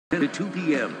At 2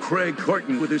 p.m., Craig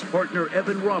Carton with his partner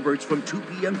Evan Roberts from 2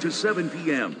 p.m. to 7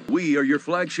 p.m. We are your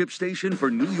flagship station for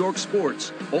New York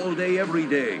sports. All day, every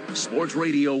day. Sports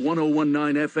Radio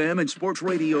 101.9 FM and Sports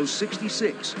Radio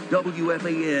 66,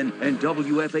 WFAN and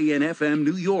WFAN-FM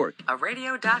New York. A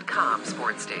radio.com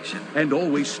sports station. And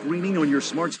always streaming on your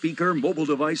smart speaker, mobile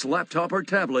device, laptop, or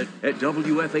tablet at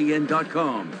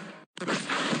WFAN.com.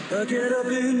 Get up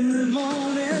in the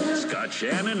morning. Scott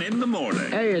Shannon in the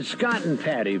morning. Hey, it's Scott and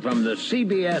Patty from the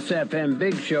CBS FM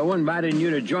Big Show, inviting you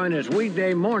to join us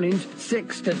weekday mornings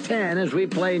 6 to 10 as we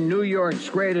play New York's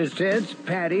greatest hits.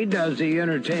 Patty does the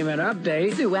entertainment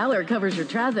update. Sue Weller covers your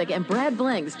traffic, and Brad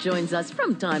Blanks joins us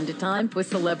from time to time with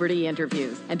celebrity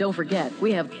interviews. And don't forget,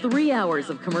 we have 3 hours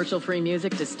of commercial-free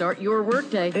music to start your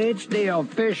workday. It's the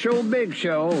official Big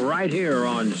Show right here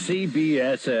on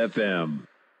CBS FM.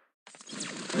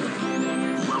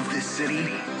 Love this city,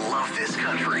 love this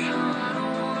country.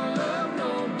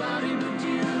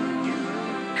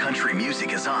 Country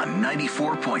music is on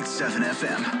 94.7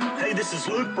 FM. Hey, this is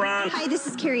Luke Bryan. Hi, this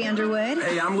is Carrie Underwood.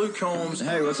 Hey, I'm Luke Combs.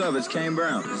 Hey, what's up? It's Kane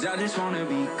Brown. I just want to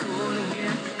be cool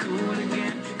again, cool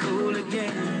again, cool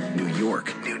again. New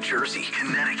York, New Jersey,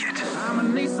 Connecticut. I'm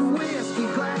gonna need some whiskey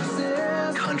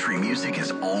glasses. Country music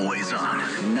is always on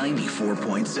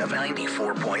 94.7.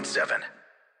 94.7.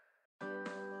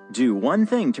 Do one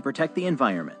thing to protect the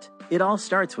environment. It all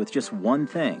starts with just one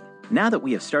thing. Now that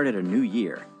we have started a new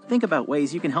year, think about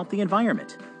ways you can help the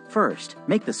environment. First,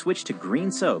 make the switch to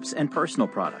green soaps and personal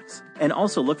products. And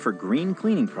also look for green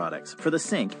cleaning products for the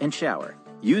sink and shower.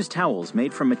 Use towels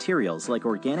made from materials like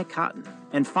organic cotton.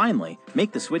 And finally,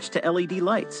 make the switch to LED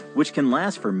lights, which can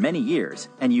last for many years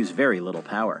and use very little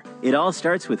power. It all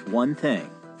starts with one thing.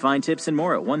 Find tips and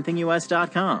more at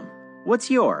OneThingUS.com.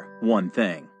 What's your one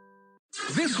thing?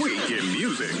 This week in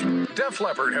music, Def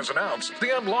Leppard has announced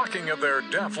the unlocking of their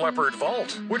Def Leppard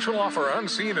Vault, which will offer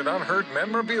unseen and unheard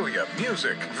memorabilia,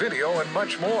 music, video, and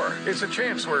much more. It's a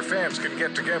chance where fans can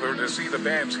get together to see the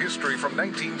band's history from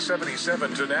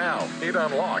 1977 to now. It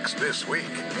unlocks this week.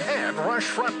 And Rush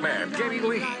frontman Geddy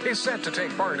Lee is set to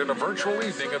take part in a virtual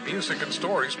evening of music and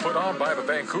stories put on by the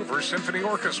Vancouver Symphony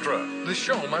Orchestra. The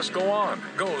show must go on.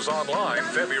 Goes online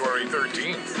February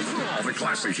 13th. For all the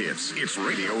classic hits, it's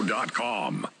radio.com.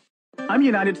 I'm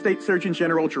United States Surgeon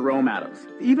General Jerome Adams.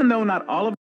 Even though not all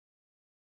of